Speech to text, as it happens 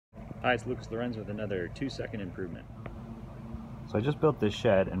Hi, it's Lucas Lorenz with another 2-second improvement. So I just built this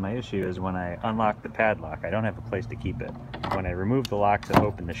shed, and my issue is when I unlock the padlock, I don't have a place to keep it. When I remove the lock to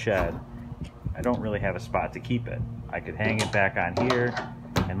open the shed, I don't really have a spot to keep it. I could hang it back on here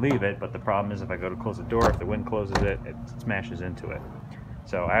and leave it, but the problem is if I go to close the door, if the wind closes it, it smashes into it.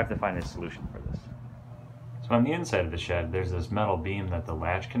 So I have to find a solution for this. So on the inside of the shed, there's this metal beam that the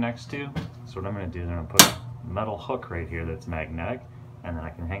latch connects to. So what I'm going to do is I'm going to put a metal hook right here that's magnetic, and then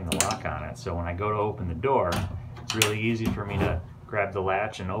I can hang the lock on it. So when I go to open the door, it's really easy for me to grab the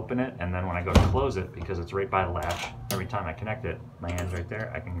latch and open it, and then when I go to close it, because it's right by the latch, every time I connect it, my hand's right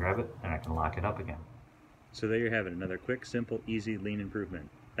there, I can grab it and I can lock it up again. So there you have it, another quick, simple, easy lean improvement.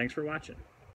 Thanks for watching.